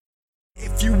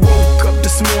If you woke up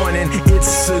this morning,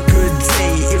 it's a good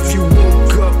day. If you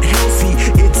woke up healthy,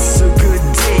 it's a good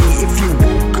day. If you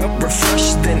woke up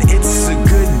refreshed, then it's a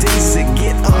good day. So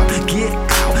get up, get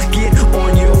out, get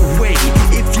on your way.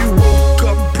 If you woke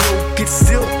up broke, it's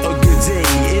still a good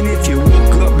day. And if you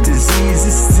woke up diseased,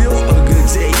 it's still a good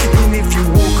day. And if you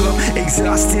woke up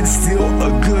exhausted, still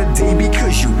a good day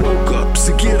because you woke up.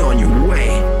 So get on your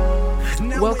way.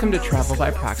 Welcome to Travel by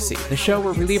Proxy, the show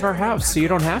where we leave our house so you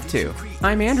don't have to.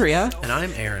 I'm Andrea. And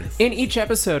I'm Aaron. In each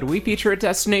episode, we feature a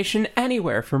destination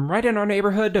anywhere from right in our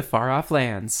neighborhood to far-off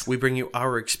lands. We bring you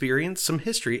our experience, some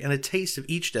history, and a taste of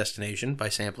each destination by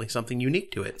sampling something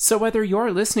unique to it. So whether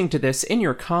you're listening to this in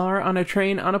your car, on a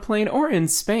train, on a plane, or in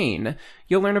Spain,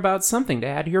 you'll learn about something to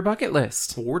add to your bucket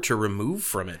list. Or to remove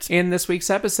from it. In this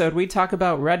week's episode, we talk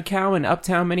about Red Cow in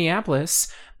uptown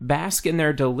Minneapolis, bask in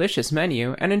their delicious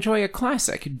menu, and enjoy a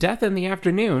classic Death in the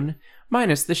Afternoon,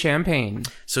 minus the champagne.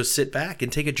 So sit back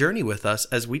and take a journey with us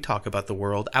as we talk about the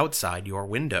world outside your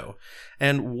window.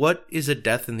 And what is a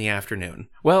Death in the Afternoon?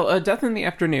 Well, a Death in the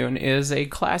Afternoon is a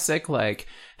classic like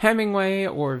Hemingway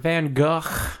or Van Gogh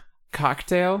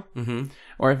cocktail. Mm-hmm.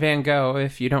 Or Van Gogh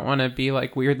if you don't want to be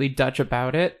like weirdly Dutch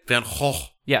about it. Van Gogh.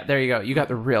 Yeah, there you go. You got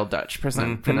the real Dutch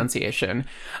pronunciation.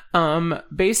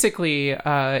 Basically,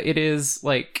 it is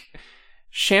like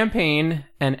champagne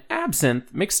and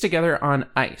absinthe mixed together on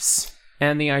ice.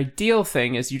 And the ideal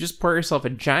thing is you just pour yourself a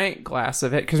giant glass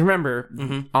of it. Because remember,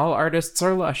 all artists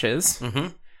are lushes. Mm-hmm.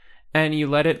 And you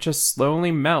let it just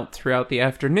slowly melt throughout the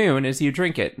afternoon as you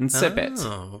drink it and sip it.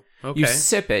 Okay. You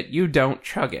sip it. You don't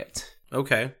chug it.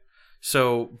 Okay.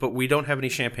 So, but we don't have any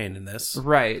champagne in this.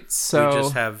 Right. So we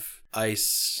just have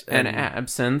ice and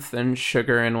absinthe and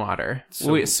sugar and water.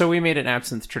 So we made an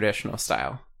absinthe traditional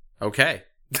style. Okay.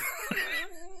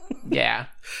 Yeah.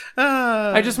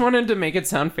 I just wanted to make it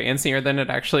sound fancier than it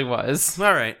actually was.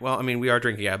 All right. Well, I mean, we are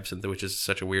drinking absinthe, which is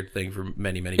such a weird thing for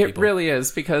many people. It really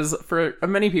is, because for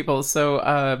many people,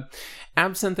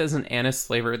 absinthe is an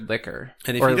anise-flavored liquor.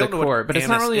 And if or you don't liqueur, know what but it's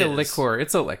not really a anise is, liqueur.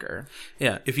 It's a liquor.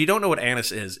 Yeah. If you don't know what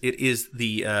anise is, it is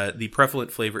the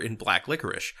prevalent flavor in black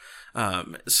licorice.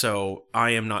 So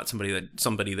I am not somebody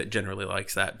that generally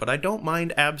likes that, but I don't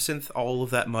mind absinthe all of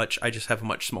that much. I just have a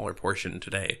much smaller portion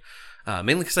today.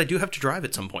 Mainly because I do have to drive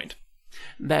at some point.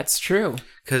 That's true.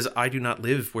 Because I do not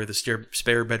live where the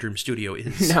spare bedroom studio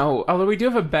is. No, although we do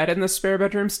have a bed in the spare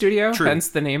bedroom studio, True. Hence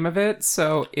the name of it.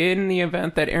 So in the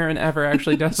event that Aaron ever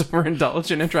actually does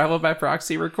overindulge in a travel by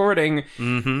proxy recording,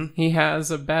 he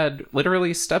has a bed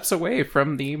literally steps away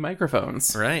from the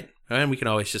microphones. Right. And we can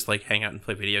always just like hang out and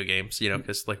play video games,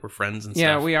 because like we're friends and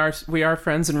yeah, stuff. we are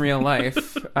friends in real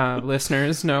life.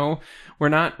 Listeners, no, we're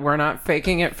not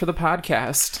faking it for the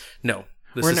podcast. No.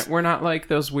 We're not like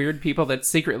those weird people that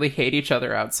secretly hate each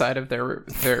other outside of their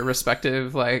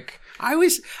respective like.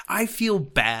 I feel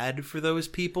bad for those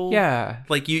people. Yeah.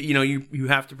 Like you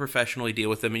have to professionally deal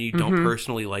with them and you don't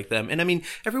personally like them. And I mean,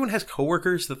 everyone has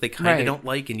coworkers that they kind of don't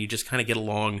like and you just kind of get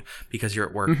along because you're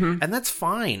at work. And that's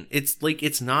fine. It's like,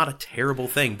 it's not a terrible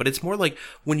thing, but it's more like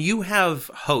when you have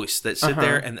hosts that sit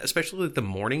there, and especially like the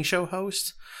morning show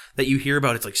hosts that you hear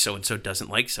about, it's like so-and-so doesn't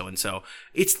like so-and-so.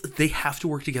 They have to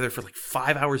work together for like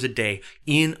 5 hours a day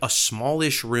in a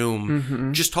smallish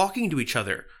room, just talking to each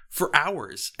other for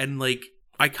hours. And like,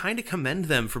 I kind of commend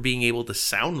them for being able to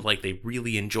sound like they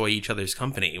really enjoy each other's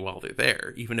company while they're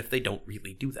there, even if they don't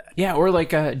really do that. Yeah, or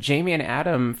like Jamie and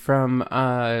Adam from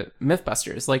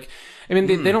Mythbusters. Like, I mean,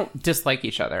 they don't dislike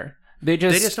each other. They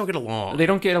just don't get along. They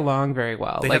don't get along very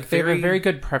well. They have a very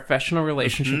good professional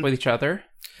relationship with each other.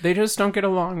 They just don't get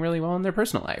along really well in their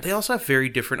personal life. They also have very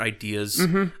different ideas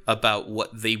about what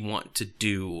they want to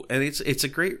do, and it's a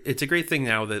great thing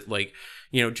now that like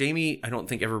Jamie I don't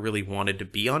think ever really wanted to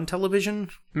be on television,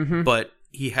 but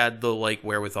he had the like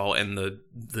wherewithal and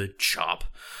the chop.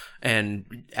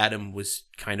 And Adam was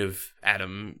kind of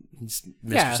Adam,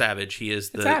 Mr. Savage. He is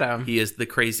the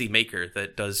crazy maker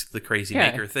that does the crazy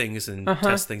maker things and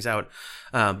tests things out.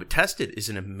 But Tested is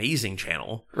an amazing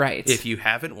channel. Right. If you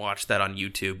haven't watched that on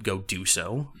YouTube, go do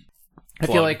so. I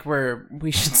feel like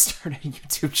we should start a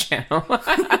YouTube channel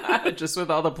just with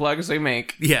all the plugs we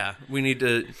make. Yeah, we need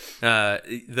to.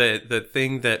 The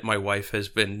thing that my wife has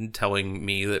been telling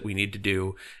me that we need to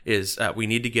do is we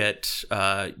need to get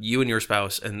you and your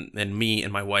spouse and me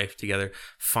and my wife together.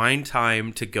 Find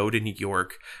time to go to New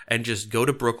York and just go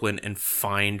to Brooklyn and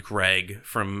find Greg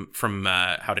from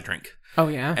How to Drink. Oh,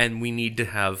 yeah? And we need to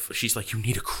have... She's like, you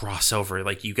need a crossover.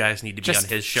 Like, you guys need to be on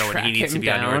his show and he needs to be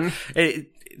on yours.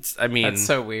 I mean, That's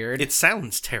so weird. It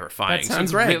sounds terrifying. That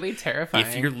sounds so, Greg, really terrifying.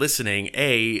 If you're listening,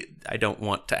 I don't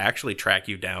want to actually track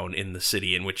you down in the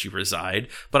city in which you reside,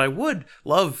 but I would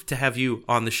love to have you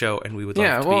on the show, and we would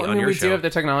love to be on your we show. do have the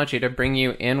technology to bring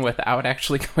you in without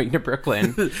actually going to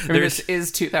Brooklyn. This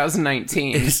is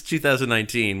 2019. It's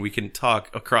 2019. We can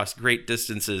talk across great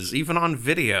distances, even on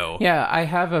video. Yeah, I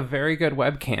have a very good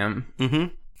webcam.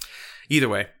 Either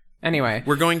way. Anyway,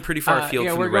 We're going pretty far afield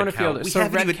from we're the going Red Cow. afield. We So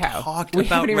haven't Red even Cow. talked We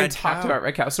about haven't even Red talked Cow. about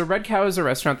Red Cow. So Red Cow is a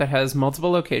restaurant that has multiple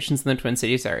locations in the Twin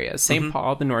Cities area: St.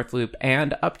 Paul, the North Loop,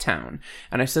 and Uptown.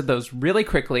 And I said those really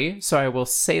quickly, so I will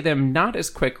say them not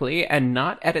as quickly and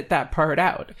not edit that part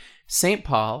out. St.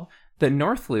 Paul, the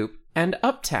North Loop, and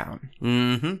Uptown.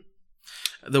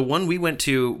 The one we went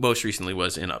to most recently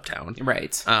was in Uptown.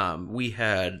 Right. We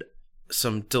had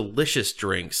some delicious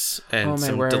drinks and Oh, my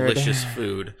some word. delicious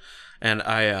food. And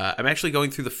I'm actually going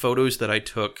through the photos that I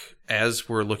took as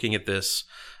we're looking at this,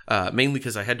 mainly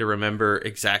because I had to remember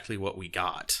exactly what we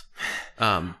got.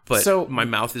 But So- my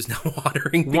mouth is now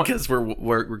watering because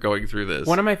we're going through this.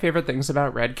 One of my favorite things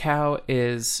about Red Cow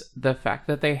is the fact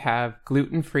that they have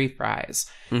gluten-free fries.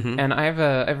 And I have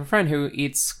a friend who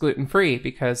eats gluten-free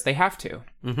because they have to.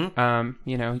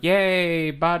 Yay,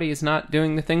 body's not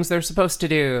doing the things they're supposed to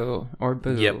do. Or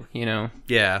boo, Yep.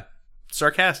 Yeah.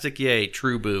 Sarcastic, yay,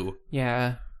 true boo.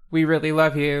 Yeah, we really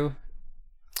love you.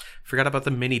 Forgot about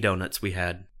the mini donuts we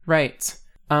had. Right.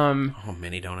 Oh,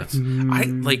 mini donuts. I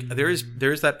like there's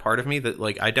that part of me that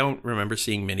like I don't remember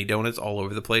seeing mini donuts all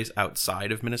over the place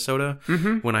outside of Minnesota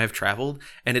when I have traveled,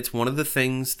 and it's one of the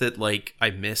things that like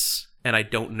I miss and I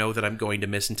don't know that I'm going to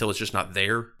miss until it's just not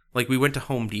there. Like we went to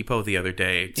Home Depot the other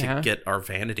day to get our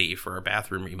vanity for our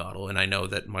bathroom remodel, and I know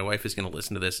that my wife is going to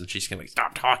listen to this and she's going to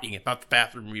stop talking about the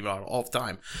bathroom remodel all the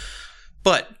time.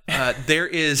 But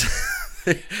there's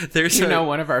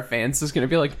one of our fans is going to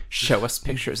be like, show us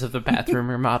pictures of the bathroom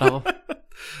remodel.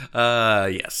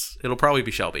 Yes, it'll probably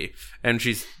be Shelby, and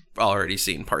she's already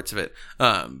seen parts of it.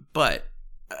 But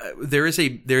there is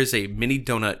a mini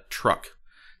donut truck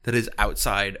that is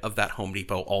outside of that Home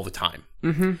Depot all the time.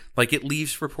 Like it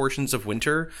leaves for portions of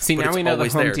winter. See, but now it's we know the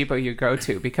always Home there. Depot you go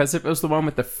to, because if it was the one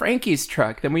with the Frankie's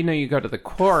truck, then we know you go to the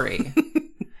Quarry.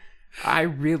 I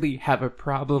really have a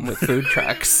problem with food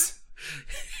trucks.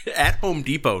 At Home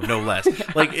Depot, no less.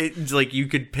 Like it's like you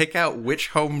could pick out which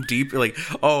Home Depot. Like,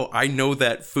 oh, I know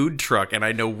that food truck, and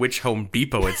I know which Home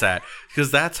Depot it's at,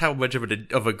 because that's how much of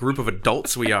a group of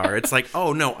adults we are. It's like,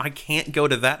 oh no, I can't go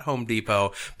to that Home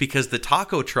Depot because the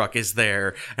taco truck is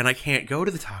there, and I can't go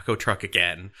to the taco truck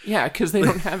again. Yeah, because they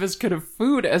don't have as good of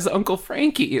food as Uncle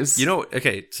Frankie's.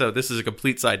 Okay, so this is a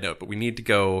complete side note, but we need to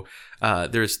go.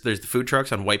 There's the food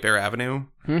trucks on White Bear Avenue.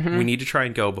 We need to try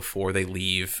and go before they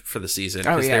leave for the season.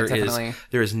 Oh, yeah, there definitely.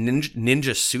 there is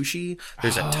ninja sushi.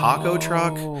 There's a taco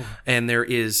truck, and there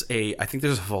is I think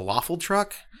there's a falafel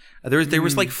truck. There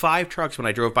was like 5 trucks when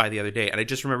I drove by the other day, and I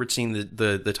just remembered seeing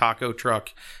the taco truck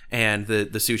and the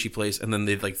sushi place, and then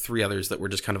they had like 3 others that were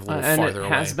just kind of a little farther away.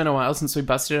 And it has been a while since we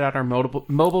busted out our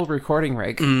mobile recording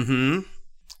rig.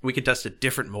 We could test a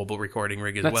different mobile recording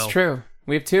rig as well. That's true.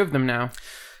 We have 2 of them now.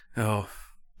 Oh,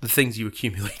 the things you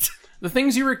accumulate. The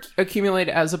things you accumulate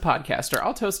as a podcaster.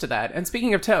 I'll toast to that. And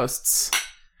speaking of toasts,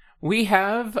 we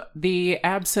have the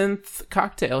absinthe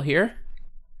cocktail here.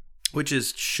 Which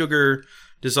is sugar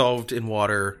dissolved in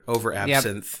water over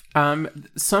absinthe.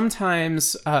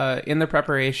 Sometimes in the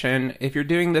preparation, if you're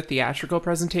doing the theatrical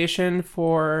presentation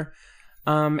for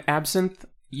absinthe,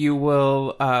 you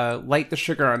will light the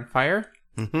sugar on fire.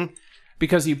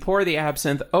 Because you pour the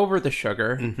absinthe over the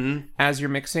sugar as you're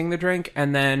mixing the drink,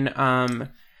 and then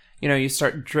you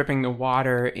start dripping the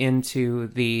water into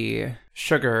the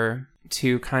sugar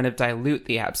to kind of dilute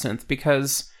the absinthe,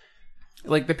 because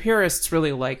like the purists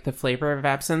really like the flavor of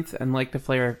absinthe and like the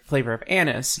flavor of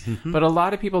anise, but a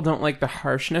lot of people don't like the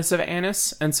harshness of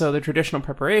anise, and so the traditional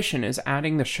preparation is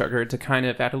adding the sugar to kind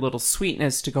of add a little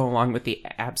sweetness to go along with the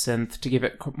absinthe to give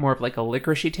it more of like a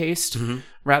licoricey taste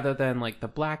rather than like the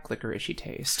black licoricey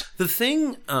taste. The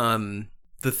thing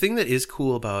that is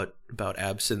cool about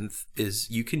absinthe is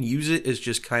you can use it as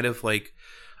just kind of like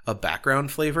a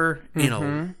background flavor in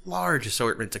a large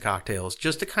assortment of cocktails,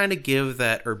 just to kind of give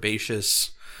that herbaceous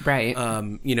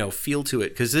feel to it,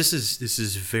 because this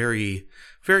is very,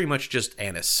 very much just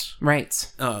anise.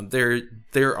 Right.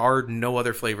 There are no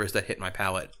other flavors that hit my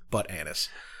palate but anise.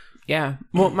 Yeah.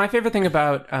 Well, my favorite thing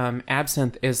about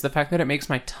absinthe is the fact that it makes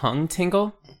my tongue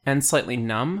tingle and slightly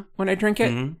numb when I drink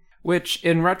it, which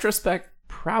in retrospect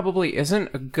probably isn't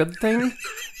a good thing.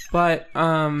 But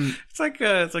it's like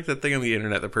the thing on the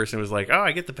internet. The person was like, "Oh,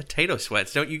 I get the potato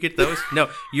sweats. Don't you get those?" No,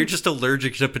 you're just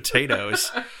allergic to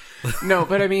potatoes. No,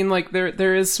 but I mean, like,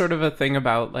 there is sort of a thing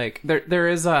about, like, there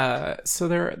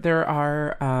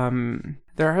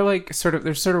are like sort of,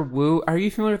 there's sort of woo. Are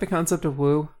you familiar with the concept of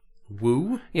woo?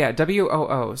 Woo? Yeah,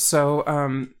 WOO. So,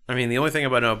 I mean, the only thing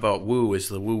I know about woo is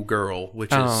the woo girl,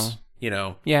 which is,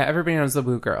 yeah, everybody knows the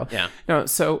woo girl. Yeah. No,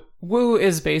 so woo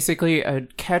is basically a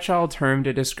catch-all term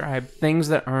to describe things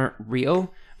that aren't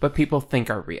real, but people think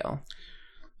are real.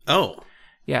 Oh.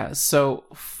 Yeah, so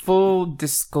full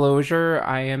disclosure,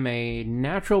 I am a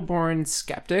natural-born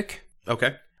skeptic.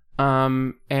 Okay.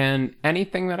 And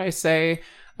anything that I say,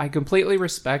 I completely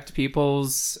respect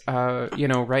people's,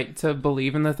 right to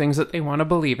believe in the things that they want to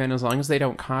believe in, as long as they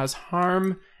don't cause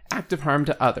active harm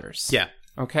to others. Yeah.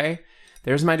 Okay?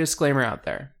 There's my disclaimer out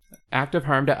there. Active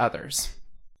harm to others.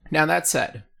 Now, that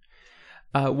said,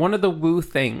 one of the woo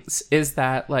things is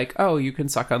that, like, oh, you can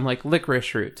suck on, like,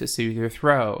 licorice root to soothe your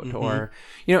throat, or,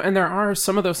 and there are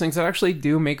some of those things that actually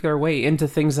do make their way into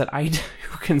things that I do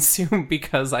consume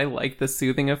because I like the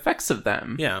soothing effects of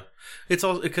them. Yeah. It's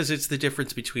all because it's the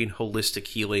difference between holistic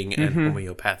healing and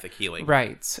homeopathic healing.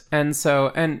 Right. And so,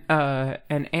 an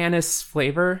anise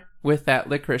flavor with that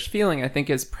licorice feeling, I think,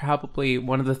 is probably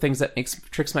one of the things that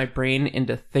tricks my brain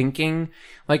into thinking,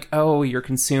 like, oh, you're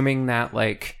consuming that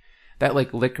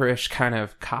licorice kind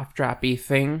of cough droppy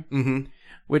thing,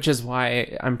 which is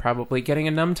why I'm probably getting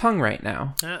a numb tongue right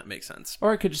now. That makes sense.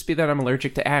 Or it could just be that I'm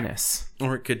allergic to anise.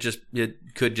 Or it could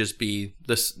just be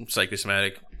this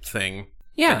psychosomatic thing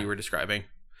that you were describing.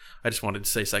 I just wanted to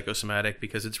say psychosomatic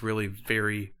because it's really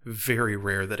very, very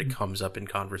rare that it comes up in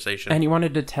conversation. And you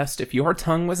wanted to test if your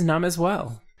tongue was numb as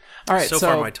well. All right, so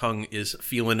far my tongue is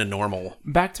feeling normal.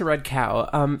 Back to Red Cow.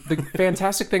 The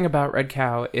fantastic thing about Red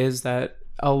Cow is that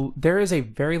there is a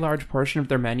very large portion of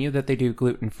their menu that they do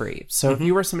gluten-free. So if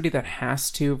you are somebody that has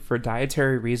to, for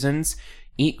dietary reasons,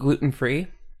 eat gluten-free,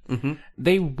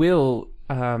 they will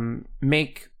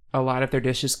make a lot of their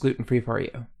dishes gluten-free for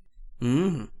you.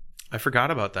 I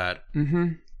forgot about that.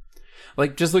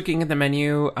 Like, just looking at the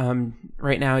menu,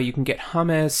 right now you can get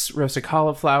hummus, roasted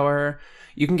cauliflower.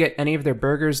 You can get any of their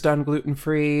burgers done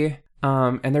gluten-free,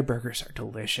 and their burgers are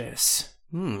delicious.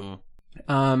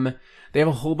 They have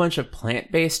a whole bunch of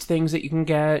plant-based things that you can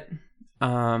get.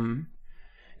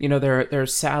 There are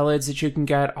salads that you can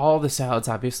get. All the salads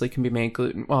obviously can be made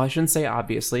gluten. Well, I shouldn't say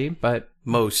obviously, but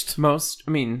most,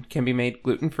 can be made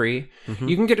gluten-free.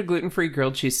 You can get a gluten-free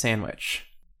grilled cheese sandwich.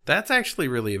 That's actually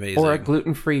really amazing. Or a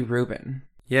gluten-free Reuben.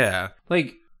 Yeah.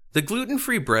 Like, the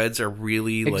gluten-free breads are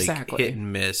really exactly. like hit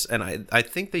and miss, and I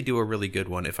think they do a really good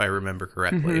one if I remember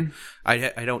correctly.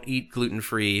 I don't eat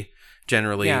gluten-free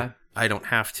generally. Yeah. I don't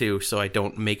have to, so I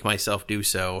don't make myself do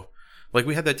so. Like,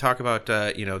 we had that talk about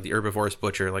the Herbivorous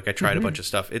Butcher. Like, I tried a bunch of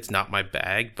stuff. It's not my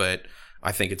bag, but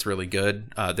I think it's really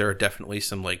good. There are definitely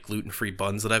some like gluten-free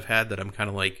buns that I've had that I'm kind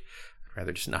of like, I'd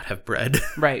rather just not have bread.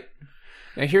 Right.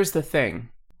 Now here's the thing.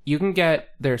 You can get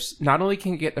not only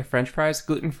can you get their French fries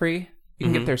gluten-free, you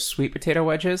can get their sweet potato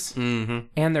wedges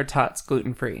and their tots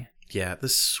gluten-free. Yeah, the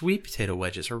sweet potato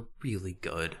wedges are really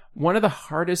good. One of the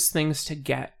hardest things to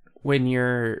get when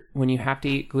you have to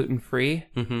eat gluten-free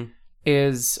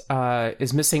is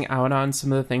missing out on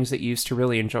some of the things that you used to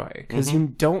really enjoy, because you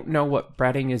don't know what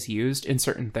breading is used in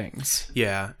certain things.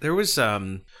 Yeah, there was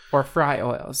or fry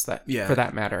oils for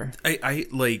that matter.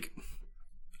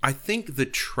 I think the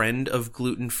trend of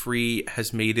gluten-free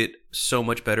has made it so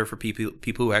much better for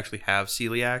people who actually have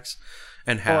celiacs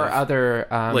and have, or other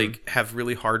have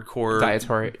really hardcore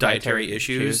dietary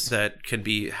issues that can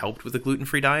be helped with a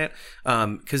gluten-free diet.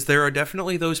 Because there are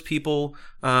definitely those people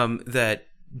that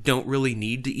don't really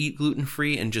need to eat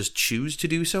gluten-free and just choose to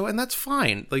do so, and that's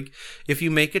fine. Like, if you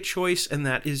make a choice and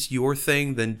that is your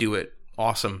thing, then do it.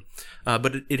 Awesome.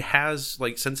 But it has,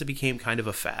 like, since it became kind of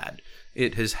a fad,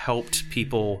 it has helped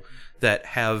people that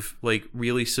have like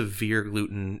really severe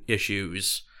gluten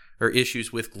issues or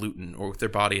issues with gluten, or with their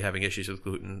body having issues with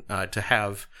gluten, to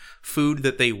have food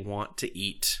that they want to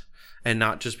eat and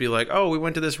not just be like, oh, we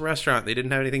went to this restaurant, they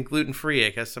didn't have anything gluten-free, I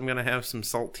guess I'm going to have some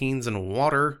saltines and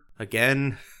water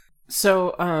again.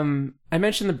 So, I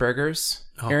mentioned the burgers,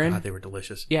 Aaron. Oh God, they were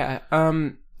delicious. Yeah.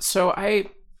 So I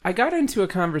got into a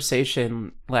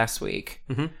conversation last week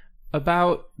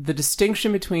about the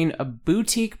distinction between a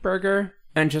boutique burger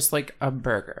and just like a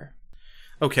burger.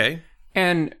 Okay.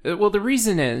 And, well, the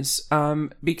reason is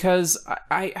because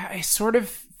I sort of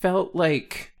felt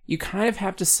like you kind of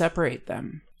have to separate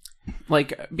them.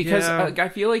 Like, because I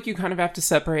feel like you kind of have to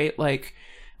separate like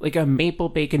a maple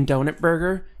bacon donut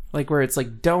burger, like where it's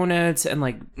like donuts and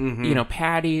like,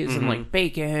 patties and like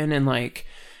bacon and like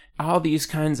all these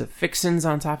kinds of fixins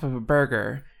on top of a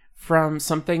burger, from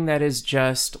something that is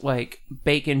just like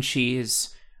bacon,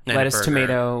 cheese, And lettuce, burger.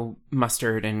 tomato,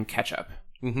 mustard, and ketchup.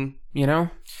 Mm-hmm. You know?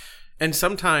 And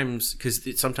sometimes,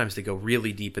 because sometimes they go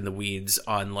really deep in the weeds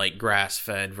on like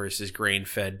grass-fed versus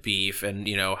grain-fed beef, and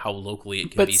you know how locally it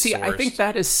can be sourced. I think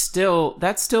that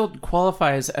still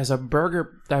qualifies as a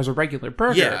burger, as a regular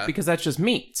burger, because that's just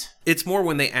meat. It's more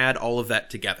when they add all of that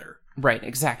together. Right,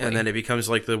 exactly. And then it becomes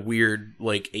like the weird,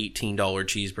 like $18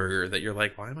 cheeseburger that you're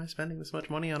like, why am I spending this much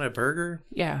money on a burger?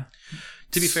 Yeah.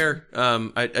 To be fair,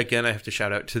 I have to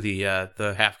shout out to the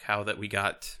half cow that we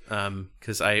got,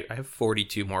 because I have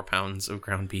 42 more pounds of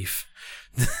ground beef.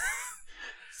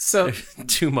 So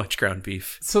too much ground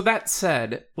beef. So that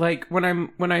said, like when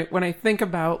I think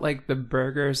about like the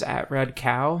burgers at Red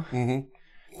Cow,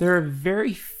 there are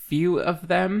very few of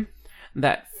them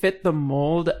that fit the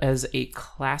mold as a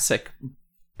classic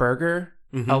burger.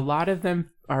 A lot of them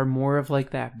are more of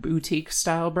like that boutique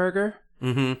style burger.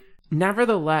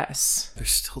 Nevertheless, they're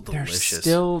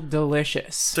still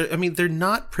delicious. They're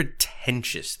not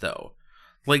pretentious though.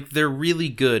 Like they're really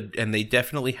good, and they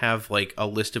definitely have like a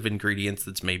list of ingredients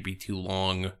that's maybe too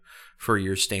long for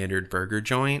your standard burger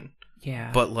joint.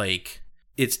 Yeah. But like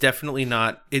it's definitely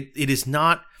not it is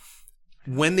not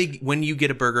when you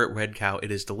get a burger at Red Cow,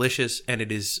 it is delicious, and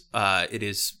it is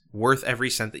worth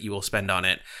every cent that you will spend on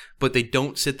it. But they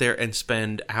don't sit there and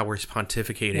spend hours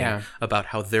pontificating about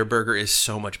how their burger is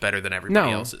so much better than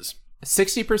everybody else's.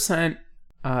 60%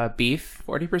 beef,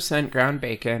 40% ground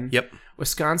bacon. Yep.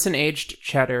 Wisconsin aged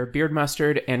cheddar, beard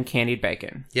mustard, and candied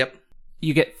bacon. Yep.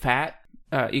 You get fat.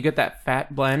 You get that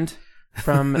fat blend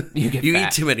from you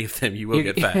eat too many of them, you will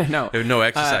get fat. No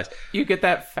exercise. You get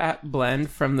that fat blend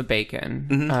from the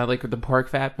bacon, like with the pork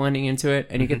fat blending into it,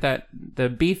 and you get the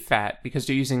beef fat because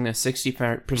you're using the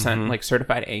 60% like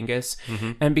certified Angus,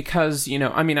 and because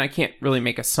I can't really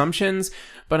make assumptions,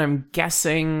 but I'm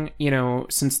guessing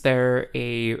since they're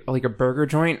a burger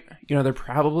joint, they're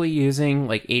probably using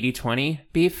like 80-20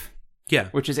 beef,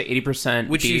 which is 80%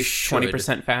 beef,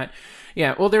 20% fat.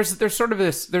 Yeah, well, there's sort of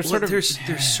this. There's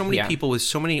so many people with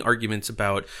so many arguments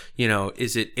about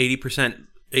is it 80%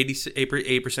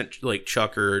 like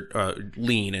chuck or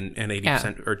lean and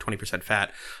 80% or 20%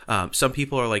 fat. Some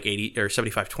people are like 80 or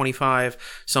 75-25.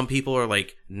 Some people are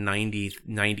like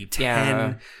 90-10.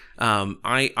 Yeah.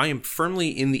 I am firmly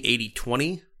in the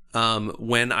 80-20.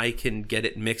 When I can get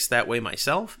it mixed that way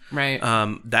myself. Right.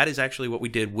 That is actually what we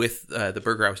did with the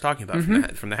burger I was talking about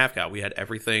from the half cow. We had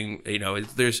everything,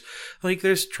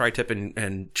 there's tri-tip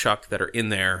and chuck that are in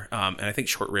there. And I think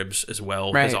short ribs as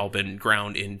well has all been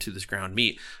ground into this ground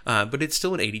meat. But it's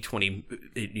still an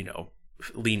 80-20,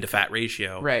 lean to fat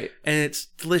ratio. Right. And it's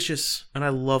delicious. And I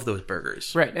love those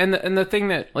burgers. Right. And the thing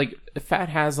that like fat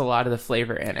has a lot of the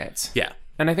flavor in it. Yeah.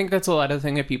 And I think that's a lot of the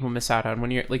thing that people miss out on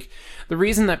when you're like, the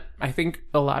reason that I think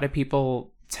a lot of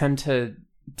people tend to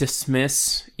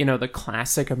dismiss, the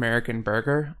classic American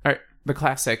burger, or the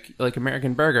classic like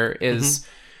American burger is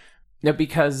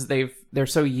because they're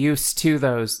so used to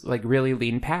those like really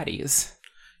lean patties.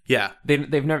 Yeah. They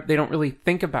don't really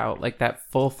think about like that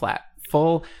full fat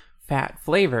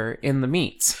flavor in the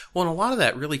meats. Well, and a lot of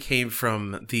that really came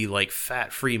from the like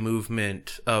fat-free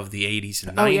movement of the 80s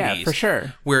and 90s. Oh yeah, for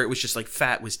sure. Where it was just like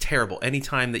fat was terrible.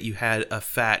 Anytime that you had a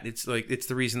fat, it's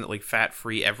the reason that like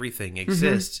fat-free everything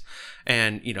exists.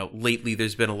 And lately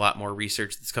there's been a lot more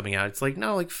research that's coming out. It's like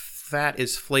no, like fat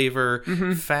is flavor.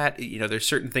 Fat, there's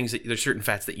certain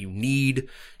fats that you need.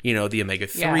 The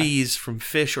omega-3s from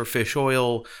fish or fish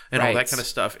oil and all that kind of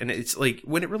stuff. And it's like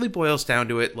when it really boils down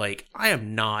to it, like I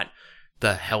am not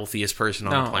the healthiest person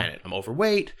on the planet. I'm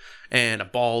overweight and I'm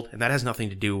bald, and that has nothing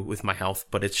to do with my health,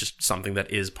 but it's just something that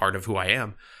is part of who I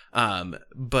am.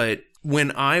 But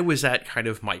when I was at kind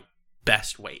of my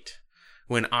best weight,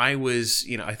 when I was,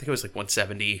 I think I was like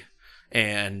 170,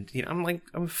 and I'm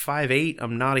 5'8".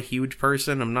 I'm not a huge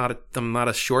person. I'm not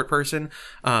a short person.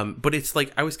 But it's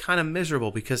like I was kind of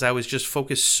miserable because I was just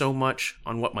focused so much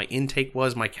on what my intake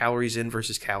was, my calories in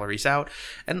versus calories out,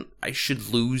 and I should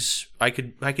lose. I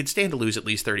could stand to lose at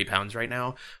least 30 pounds right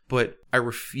now, but I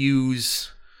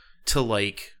refuse to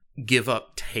like give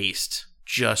up taste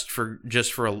just for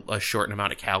a short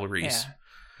amount of calories. Yeah.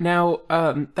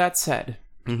 Now, that said,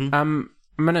 I'm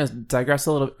going to digress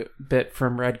a little bit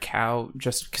from Red Cow,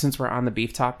 just since we're on the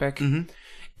beef topic.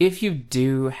 If you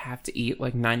do have to eat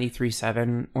like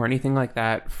 93.7 or anything like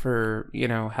that for,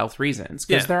 health reasons,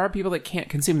 because there are people that can't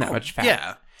consume that much fat.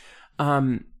 Yeah.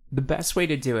 The best way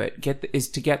to do it is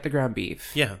to get the ground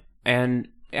beef. Yeah. And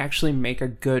actually make a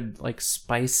good like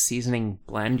spice seasoning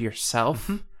blend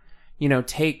yourself.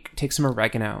 Take some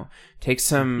oregano, take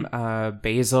some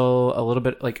basil, a little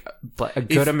bit like a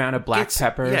good amount of black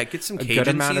pepper. Yeah, get some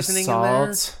Cajun seasoning in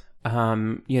there.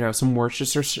 some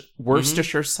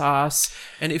Worcestershire sauce,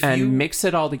 And if and mix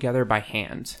it all together by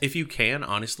hand. If you can,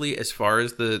 honestly, as far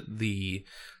as the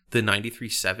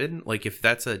 93.7, like if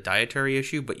that's a dietary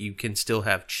issue, but you can still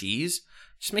have cheese,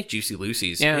 just make Juicy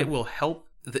Lucy's. Yeah. It will help.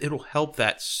 It'll help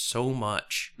that so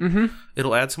much. Mm-hmm.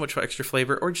 It'll add so much extra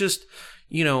flavor. Or just,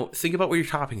 think about what your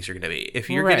toppings are going to be. If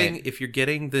you're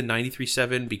getting the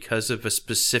 93.7 because of a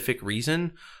specific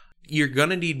reason, you're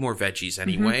gonna need more veggies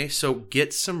anyway. So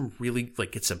get some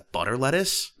get some butter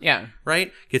lettuce. Yeah.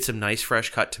 Right? Get some nice fresh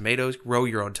cut tomatoes. Grow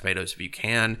your own tomatoes if you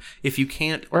can. If you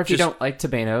can't, or if you don't like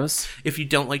tomatoes. If you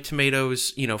don't like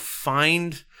tomatoes,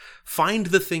 find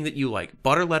the thing that you like.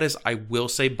 Butter lettuce, I will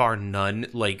say, bar none,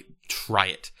 try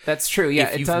it. That's true. Yeah,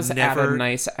 it does add a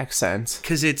nice accent.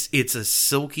 Because it's a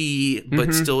silky,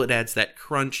 but still it adds that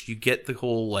crunch. You get the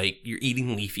whole, you're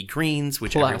eating leafy greens,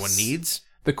 which everyone needs.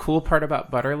 The cool part about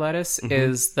butter lettuce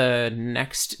is the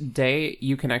next day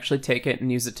you can actually take it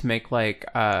and use it to make like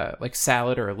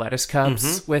salad or lettuce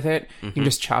cups with it. You can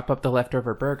just chop up the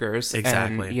leftover burgers and,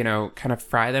 kind of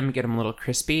fry them, get them a little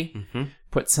crispy.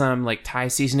 Put some Thai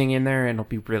seasoning in there and it'll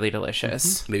be really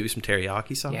delicious. Maybe some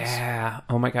teriyaki sauce. Yeah.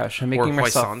 Oh my gosh. I'm making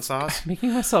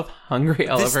myself hungry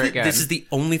all over again. This is the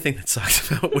only thing that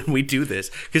sucks about when we do this.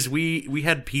 Because we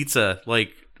had pizza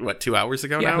 2 hours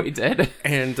ago now? Yeah, we did.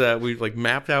 And we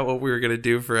mapped out what we were going to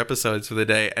do for episodes for the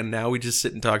day. And now we just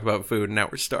sit and talk about food and now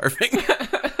we're starving.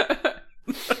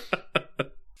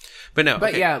 But no. But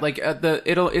okay. Yeah,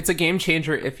 it's a game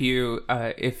changer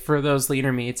if for those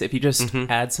leaner meats, if you just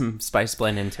add some spice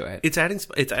blend into it. It's adding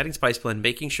spice blend,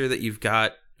 making sure that you've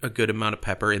got a good amount of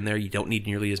pepper in there. You don't need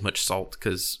nearly as much salt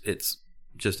because it's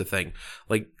just a thing.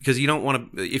 Because you don't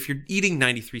want to, if you're eating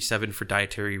 93.7 for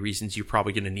dietary reasons, you're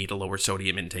probably going to need a lower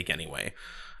sodium intake anyway.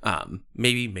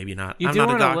 Maybe not. You I'm do not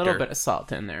want a doctor. little bit of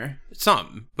salt in there.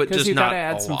 Some, but just not a lot. Because you gotta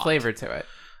add some flavor to it.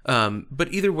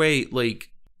 But either way,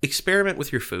 experiment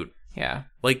with your food. Yeah.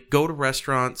 Go to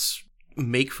restaurants,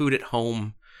 make food at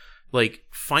home,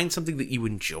 find something that you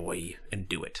enjoy and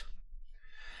do it.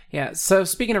 Yeah. So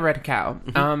speaking of Red Cow,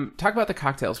 talk about the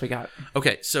cocktails we got.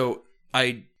 Okay. So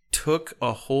I took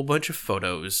a whole bunch of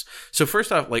photos. So first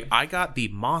off, I got the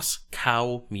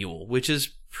Moscow Mule, which is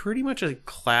pretty much a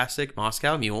classic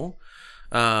Moscow Mule.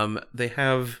 They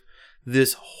have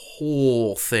this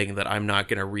whole thing that I'm not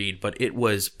going to read, but it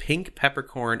was pink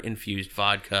peppercorn infused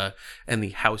vodka and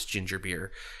the house ginger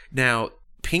beer. Now,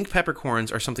 pink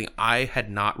peppercorns are something I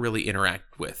had not really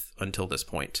interacted with until this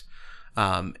point.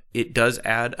 It does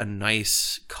add a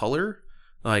nice color.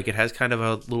 It has kind of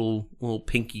a little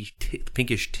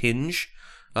pinkish tinge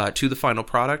to the final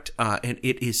product, and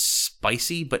it is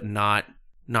spicy but not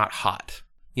hot.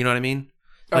 You know what I mean?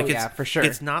 Yeah, for sure.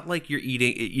 It's not like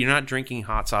you're not drinking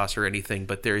hot sauce or anything,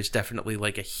 but there is definitely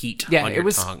a heat on your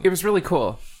tongue. It was really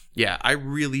cool. Yeah, I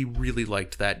really, really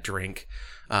liked that drink.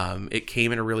 It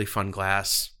came in a really fun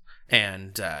glass,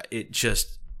 and it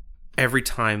just, every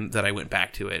time that I went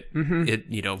back to it,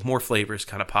 it, more flavors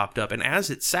kind of popped up. And as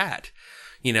it sat,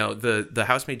 the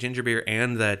house-made ginger beer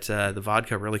and that the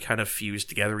vodka really kind of fused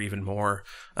together even more.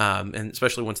 And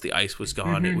especially once the ice was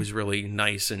gone, it was really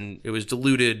nice and it was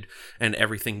diluted and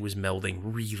everything was melding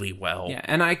really well. Yeah,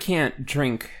 and I can't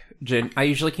drink I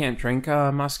usually can't drink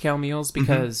Moscow Mules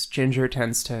because ginger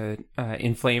tends to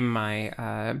inflame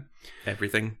my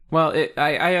everything. Well,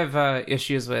 I have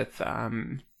issues with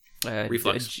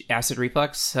reflux, acid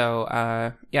reflux. So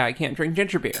I can't drink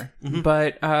ginger beer.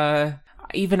 But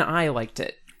even I liked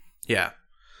it. Yeah,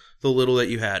 the little that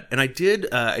you had, and I did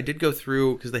go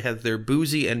through because they have their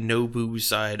boozy and no booze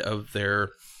side of their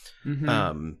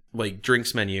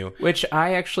drinks menu, which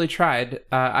I actually tried.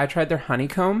 I tried their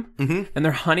honeycomb, and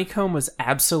their honeycomb was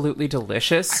absolutely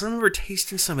delicious. I remember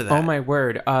tasting some of that. Oh my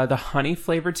word! The honey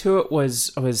flavor to it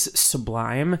was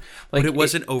sublime. But it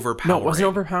wasn't overpowering. No, it wasn't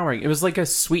overpowering. It was like a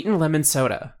sweetened lemon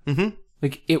soda.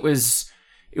 It was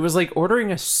like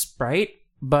ordering a Sprite,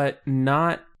 but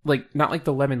not like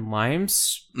the lemon lime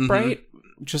Sprite,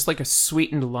 just like a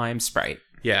sweetened lime Sprite.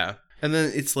 Yeah. And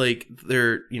then it's they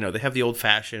have the old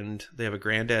fashioned, they have a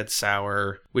Grandad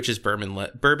Sour, which is bourbon,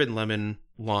 lemon,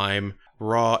 lime,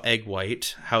 raw egg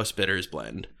white, house bitters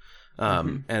blend.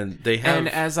 And they have, and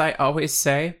as I always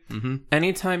say,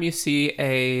 anytime you see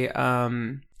a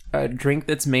drink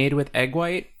that's made with egg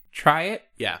white, try it.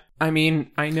 Yeah. I mean,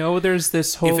 I know there's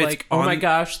this whole oh my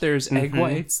gosh, there's egg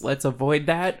whites. Let's avoid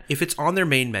that. If it's on their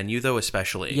main menu, though,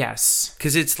 especially. Yes.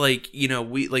 Because it's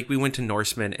we went to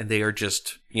Norseman and they are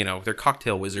just, they're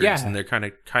cocktail wizards and they're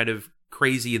kind of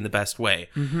crazy in the best way.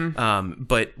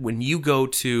 But when you go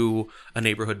to a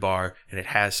neighborhood bar and it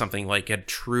has something like a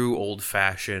true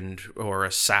old-fashioned or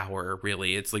a sour,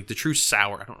 really, it's like the true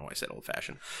sour. I don't know why I said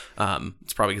old-fashioned.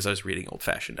 It's probably because I was reading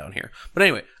old-fashioned down here. But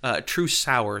anyway, true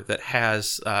sour that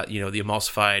has, the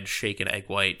emulsified shaken egg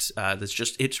white.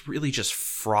 It's really just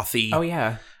frothy. Oh,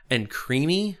 yeah. And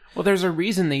creamy. Well, there's a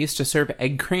reason they used to serve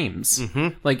egg creams.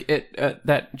 Like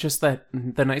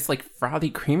the nice like frothy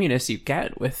creaminess you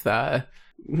get with that.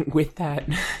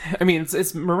 I mean,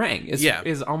 it's meringue.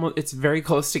 It's very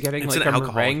close to getting it's like an a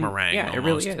alcoholic meringue. Yeah, almost.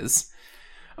 it really is.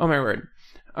 Oh my word.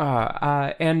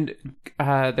 And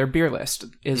their beer list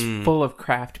is full of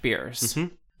craft beers.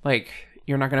 Like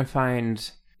you're not going to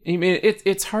find. I mean,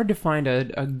 it's hard to find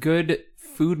a good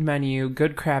food menu,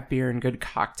 good craft beer, and good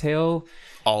cocktail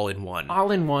all in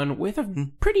one with a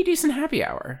pretty decent happy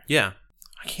hour. Yeah,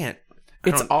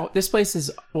 this place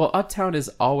is Uptown is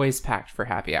always packed for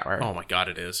happy hour. Oh my god,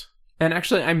 it is. And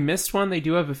actually, I missed one. They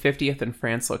do have a 50th in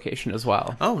France location as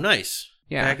well. Oh, nice.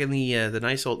 Yeah, back in the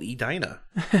nice old Edina.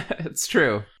 It's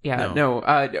true. Yeah. No.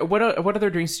 What other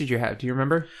drinks did you have? Do you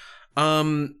remember?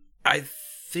 I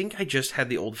think I just had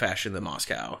the old fashioned in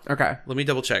Moscow. Okay. Let me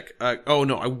double check. Oh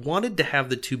no, I wanted to have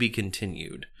the to be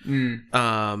continued.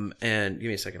 And give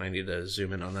me a second. I need to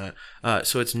zoom in on that.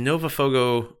 So it's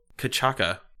Novofogo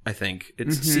Kachaka. I think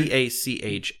it's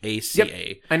Cachaca.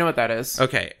 Yep, I know what that is.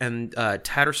 Okay, and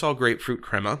Tattersall grapefruit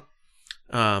crema,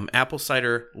 apple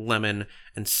cider, lemon,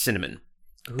 and cinnamon.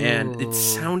 Ooh. And it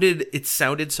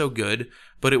sounded so good,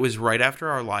 but it was right after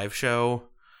our live show,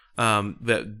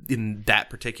 in that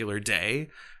particular day,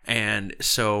 and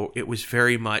so it was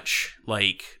very much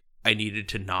like I needed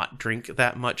to not drink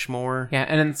that much more. Yeah,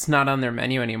 and it's not on their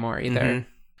menu anymore either.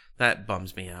 That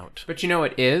bums me out. But you know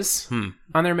what is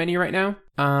on their menu right now?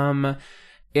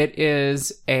 It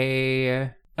is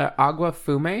a agua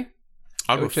fume.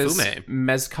 Which is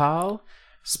mezcal,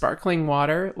 sparkling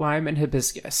water, lime, and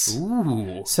hibiscus.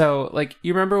 Ooh. So, like,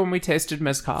 you remember when we tasted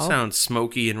mezcal? Sounds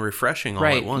smoky and refreshing all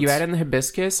right, at once. You add in the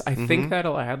hibiscus. I think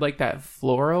that'll add, like, that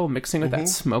floral mixing with that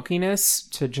smokiness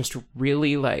to just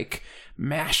really, like,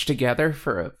 mash together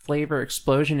for a flavor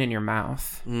explosion in your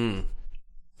mouth.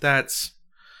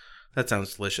 That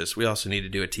sounds delicious. We also need to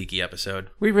do a tiki episode.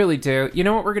 We really do. You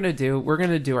know what we're going to do? We're going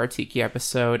to do our tiki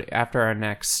episode after our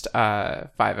next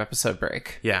 5-episode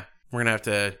break. Yeah. We're going to have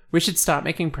to... We should stop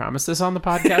making promises on the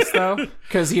podcast, though.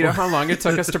 Because you know how long it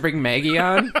took us to bring Maggie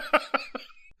on?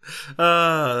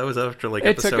 That was after like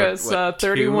episode... It took us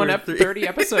 30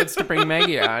 episodes to bring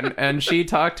Maggie on. And she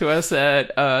talked to us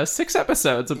at 6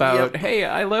 episodes about, hey,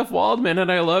 I love Waldman and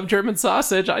I love German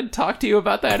sausage. I'd talk to you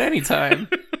about that anytime.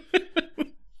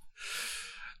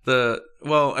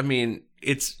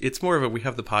 It's more of we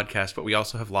have the podcast, but we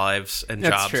also have lives and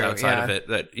jobs outside of it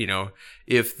that,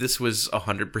 if this was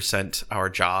 100% our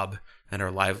job and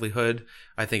our livelihood,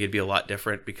 I think it'd be a lot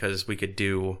different because we could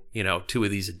do, 2 of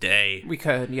these a day. We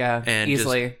could, yeah, and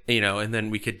easily. Just, and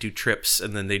then we could do trips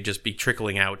and then they'd just be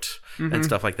trickling out and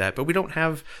stuff like that. But we don't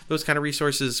have those kind of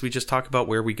resources. We just talk about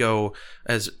where we go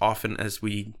as often as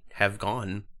we have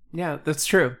gone. Yeah, that's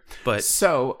true. But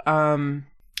so,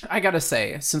 I gotta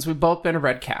say, since we've both been a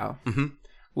Red Cow,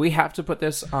 we have to put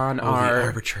this on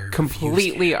our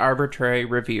completely arbitrary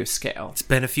review scale. It's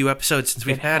been a few episodes since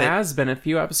we've had it. It has been a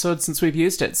few episodes since we've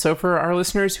used it. So for our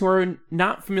listeners who are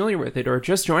not familiar with it or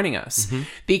just joining us,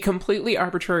 the completely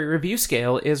arbitrary review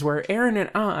scale is where Aaron and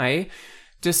I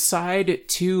decide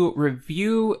to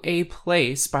review a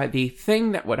place by the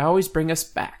thing that would always bring us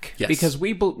back. Yes. Because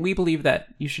we believe that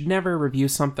you should never review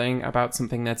something about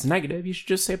something that's negative. You should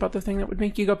just say about the thing that would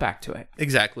make you go back to it.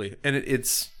 Exactly. And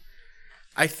it's,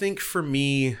 I think for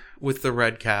me with the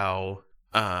Red Cow,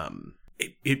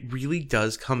 it really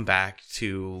does come back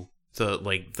to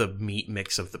the meat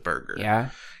mix of the burger. Yeah.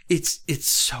 It's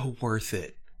so worth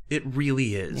it. It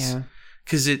really is. Yeah.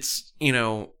 'Cause it's,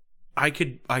 I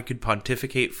could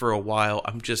pontificate for a while.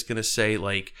 I'm just going to say,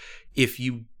 if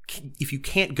you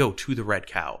can't go to the Red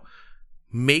Cow,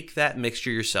 make that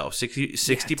mixture yourself. 60%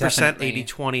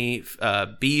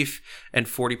 80-20 beef and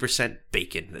 40%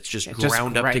 bacon. That's just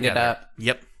ground up together. It up.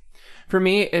 Yep. For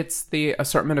me, it's the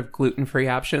assortment of gluten-free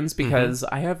options because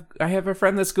I have a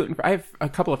friend that's gluten-free. I have a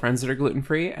couple of friends that are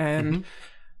gluten-free, and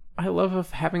I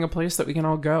love having a place that we can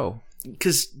all go.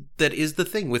 Because that is the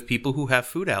thing with people who have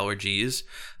food allergies.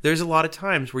 There's a lot of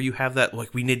times where you have that,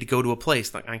 we need to go to a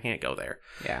place. I can't go there.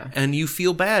 Yeah. And you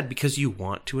feel bad because you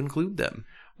want to include them.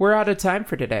 We're out of time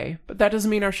for today, but that doesn't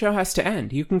mean our show has to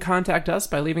end. You can contact us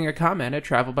by leaving a comment at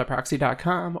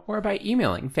travelbyproxy.com or by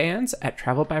emailing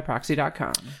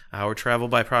fans@travelbyproxy.com. Our Travel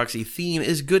by Proxy theme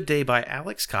is Good Day by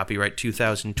Alex, copyright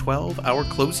 2012. Our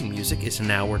closing music is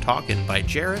Now We're Talkin' by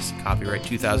Jairus, copyright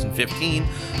 2015.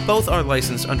 Both are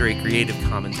licensed under a Creative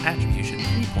Commons Attribution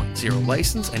 3.0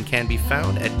 license and can be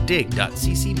found at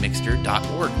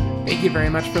dig.ccmixter.org. Thank you very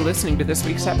much for listening to this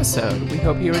week's episode. We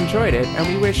hope you enjoyed it, and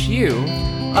we wish you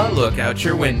a look out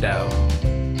your window.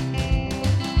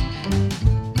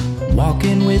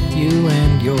 Walking with you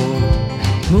and you're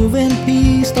moving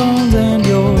pea stones and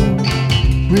you're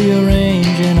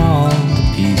rearranging all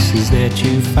the pieces that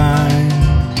you find.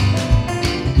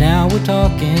 Now we're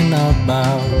talking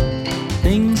about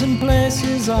things and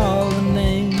places, all the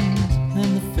names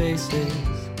and the faces,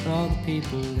 all the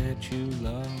people that you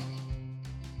love.